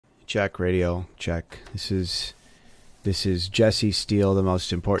Check, radio, check. This is Jesse Steele, the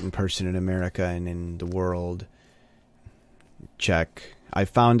most important person in America and in the world. Check. I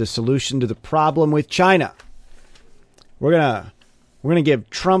found a solution to the problem with China. We're gonna give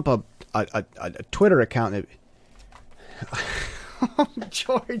Trump a Twitter account that oh,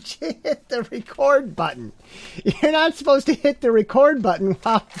 George, hit the record button. You're not supposed to hit the record button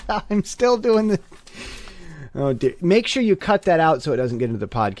while I'm still doing the... Oh, dear. Make sure you cut that out so it doesn't get into the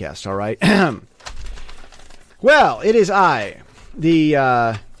podcast, all right? Well, it is I, the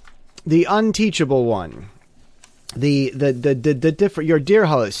unteachable one, the different, your dear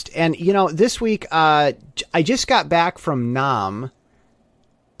host. And, you know, this week, I just got back from Nam.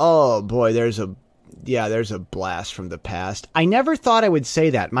 Oh, boy, there's a blast from the past. I never thought I would say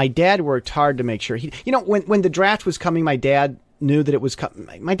that. My dad worked hard to make sure when the draft was coming, my dad knew that it was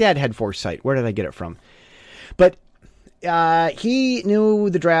coming. My dad had foresight. Where did I get it from? But he knew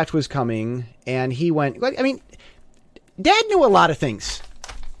the draft was coming, and he went. I mean, Dad knew a lot of things.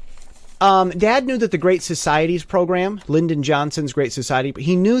 Dad knew that the Great Societies program, Lyndon Johnson's Great Society,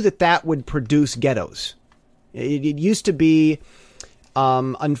 he knew that would produce ghettos. It used to be,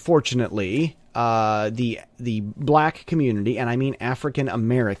 unfortunately, the black community, and I mean African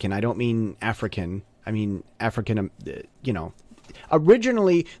American. I don't mean African. I mean African.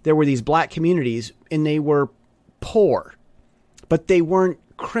 Originally there were these black communities, and they were poor, but they weren't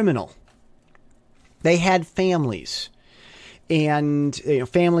criminal. They had families and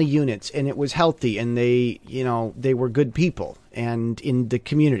family units, and it was healthy, and they were good people and in the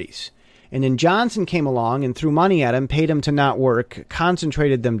communities. And then Johnson came along and threw money at them, paid them to not work,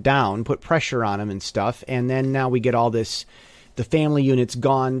 concentrated them down, put pressure on them and stuff. And then now we get all this, the family unit's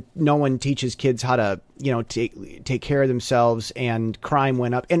gone. No one teaches kids how to, take care of themselves, and crime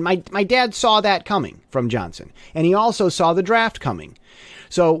went up. And my dad saw that coming from Johnson. And he also saw the draft coming.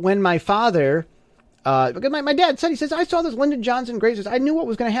 So when my father, because my dad said, he says, I saw this Lyndon Johnson Great. I knew what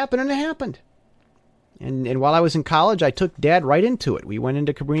was going to happen, and it happened. And while I was in college, I took Dad right into it. We went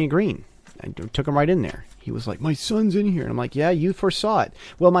into Cabrini Green. I took him right in there. He was like, my son's in here. And I'm like, yeah, you foresaw it.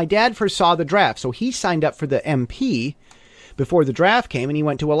 Well, my dad foresaw the draft. So he signed up for the MP before the draft came, and he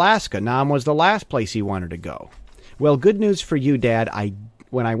went to Alaska. Nam was the last place he wanted to go. Well, good news for you, Dad.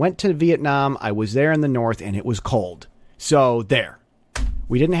 When I went to Vietnam, I was there in the north, and it was cold. So there.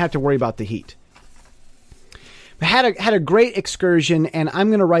 We didn't have to worry about the heat. Had a great excursion, and I'm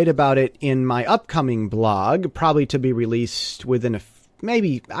going to write about it in my upcoming blog, probably to be released within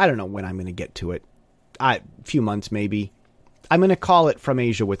maybe, I don't know when I'm going to get to it. A few months, maybe. I'm going to call it From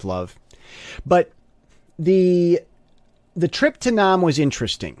Asia with Love. But the trip to Nam was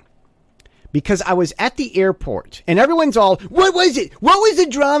interesting because I was at the airport, and everyone's all, what was it? What was the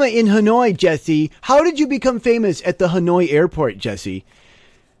drama in Hanoi, Jesse? How did you become famous at the Hanoi airport, Jesse?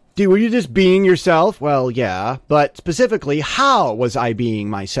 Were you just being yourself? Well, yeah, but specifically, how was I being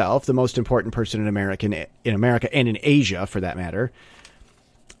myself, the most important person in America and in Asia, for that matter?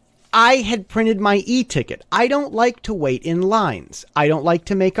 I had printed my e-ticket. I don't like to wait in lines. I don't like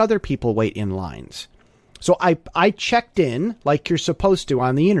to make other people wait in lines. So I checked in like you're supposed to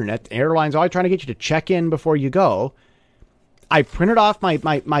on the internet. The airline's always trying to get you to check in before you go. I printed off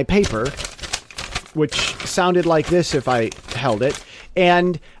my paper, which sounded like this if I held it,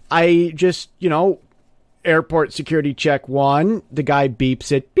 and I just, airport security check 1. The guy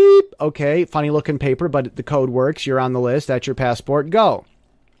beeps it. Beep. Okay, funny looking paper, but the code works. You're on the list. That's your passport. Go.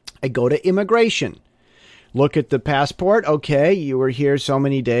 I go to immigration. Look at the passport. Okay, you were here so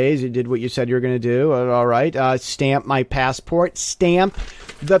many days. You did what you said you were going to do. All right. Stamp my passport. Stamp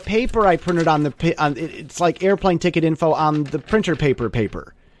the paper I printed on it's like airplane ticket info on the printer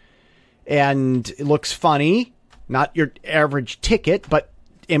paper. And it looks funny. Not your average ticket, but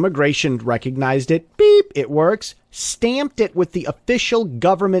immigration recognized it. Beep. It works. Stamped it with the official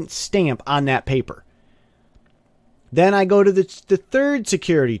government stamp on that paper. Then I go to the third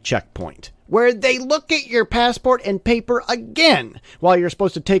security checkpoint, where they look at your passport and paper again while you're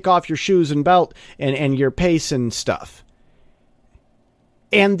supposed to take off your shoes and belt and your pace and stuff.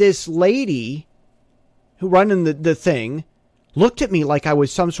 And this lady who running the thing looked at me like I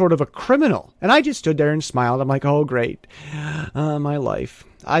was some sort of a criminal. And I just stood there and smiled. I'm like, oh, great. My life.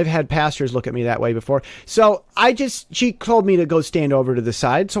 I've had pastors look at me that way before. So she told me to go stand over to the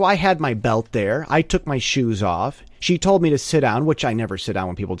side. So I had my belt there. I took my shoes off. She told me to sit down, which I never sit down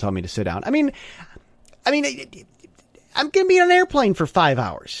when people tell me to sit down. I mean, I'm going to be on an airplane for 5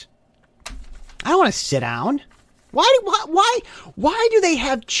 hours. I don't want to sit down. Why do they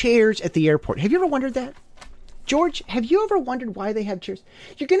have chairs at the airport? Have you ever wondered that? George, have you ever wondered why they have chairs?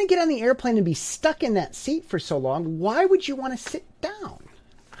 You're going to get on the airplane and be stuck in that seat for so long. Why would you want to sit down?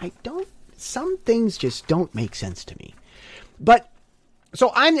 some things just don't make sense to me. But she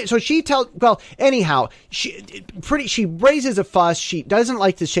raises a fuss. She doesn't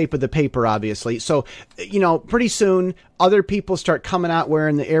like the shape of the paper, obviously. So, pretty soon other people start coming out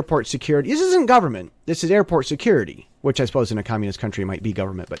wearing the airport security. This isn't government. This is airport security, which I suppose in a communist country might be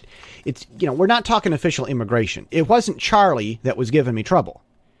government, but it's, we're not talking official immigration. It wasn't Charlie that was giving me trouble.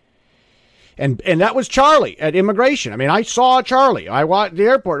 And that was Charlie at immigration. I mean, I saw Charlie. I walked the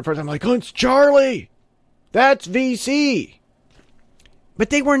airport at first. I'm like, oh, it's Charlie. That's VC.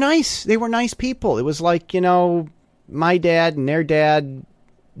 But they were nice. They were nice people. It was like, my dad and their dad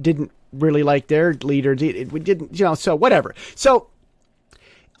didn't really like their leader. We didn't, so whatever. So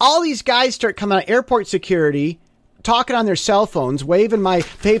all these guys start coming out, airport security, talking on their cell phones, waving my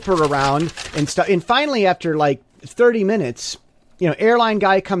paper around and stuff. And finally, after like 30 minutes, airline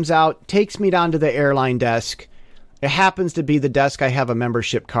guy comes out, takes me down to the airline desk. It happens to be the desk I have a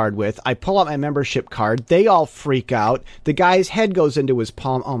membership card with. I pull out my membership card. They all freak out. The guy's head goes into his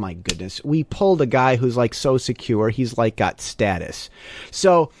palm. Oh my goodness. We pulled a guy who's like so secure. He's like got status.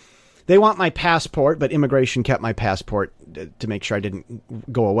 So they want my passport, but immigration kept my passport to make sure I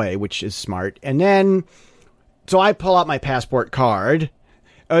didn't go away, which is smart. And then, so I pull out my passport card.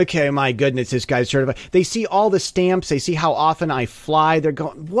 Okay, my goodness, this guy's certified. They see all the stamps. They see how often I fly. They're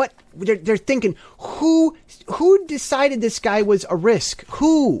going, what? They're thinking, who decided this guy was a risk?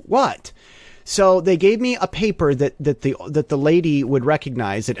 Who? What? So they gave me a paper that the lady would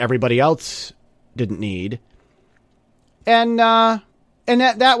recognize that everybody else didn't need. And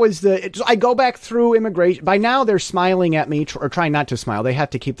that was I go back through immigration. By now they're smiling at me or trying not to smile. They have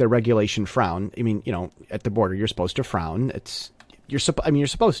to keep their regulation frown. I mean, at the border, you're supposed to frown. You're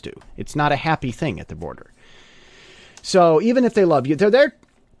supposed to. It's not a happy thing at the border. So even if they love you, they're there.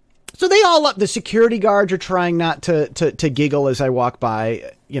 So they all up. The security guards are trying not to giggle as I walk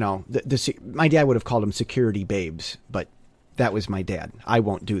by. My dad would have called them security babes, but that was my dad. I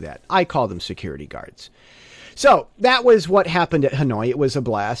won't do that. I call them security guards. So that was what happened at Hanoi. It was a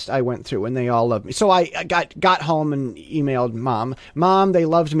blast. I went through and they all loved me. So I got home and emailed Mom. Mom, they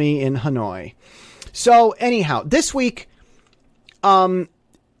loved me in Hanoi. So anyhow, this week, so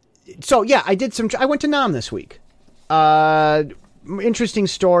yeah, I went to Nam this week. Interesting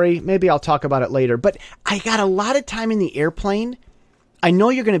story. Maybe I'll talk about it later, but I got a lot of time in the airplane. I know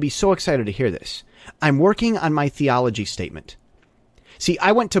you're going to be so excited to hear this. I'm working on my theology statement. See,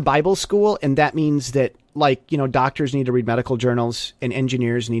 I went to Bible school, and that means that, doctors need to read medical journals and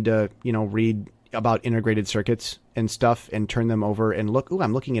engineers need to, read about integrated circuits and stuff and turn them over and look,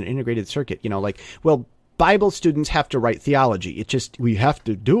 I'm looking at an integrated circuit, Bible students have to write theology. We have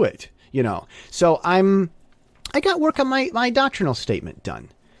to do it, So I got work on my doctrinal statement done,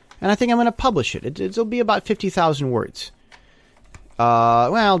 and I think I'm going to publish it. It'll be about 50,000 words.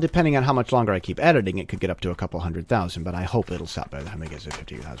 Well, depending on how much longer I keep editing, it could get up to a couple 100,000, but I hope it'll stop by the time it gets to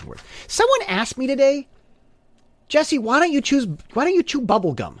 50,000 words. Someone asked me today, Jesse, why don't you chew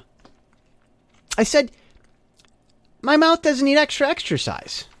bubble gum? I said, my mouth doesn't need extra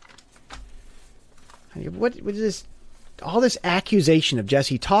exercise. What is this? All this accusation of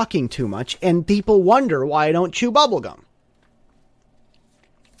Jesse talking too much, and people wonder why I don't chew bubblegum.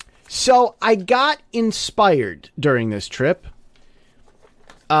 So I got inspired during this trip.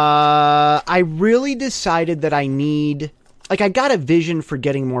 I really decided that I got a vision for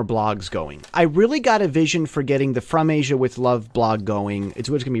getting more blogs going. I really got a vision for getting the From Asia with Love blog going. It's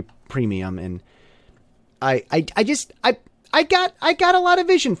going to be premium, and I got a lot of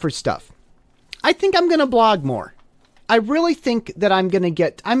vision for stuff. I think I'm going to blog more. I really think that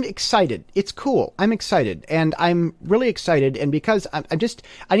I'm excited. It's cool. I'm excited, and I'm really excited. And because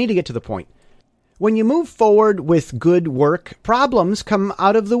I need to get to the point. When you move forward with good work, problems come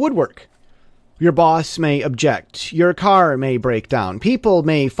out of the woodwork. Your boss may object. Your car may break down. People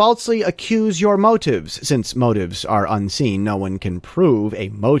may falsely accuse your motives. Since motives are unseen, no one can prove a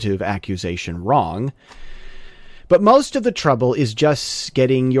motive accusation wrong. But most of the trouble is just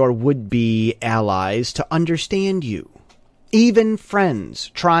getting your would-be allies to understand you. Even friends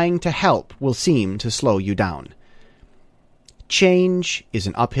trying to help will seem to slow you down. Change is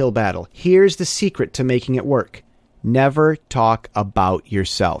an uphill battle. Here's the secret to making it work. Never talk about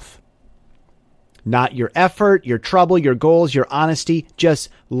yourself. Not your effort, your trouble, your goals, your honesty. Just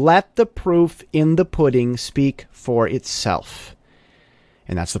let the proof in the pudding speak for itself.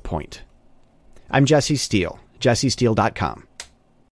 And that's the point. I'm Jesse Steele, jessesteele.com.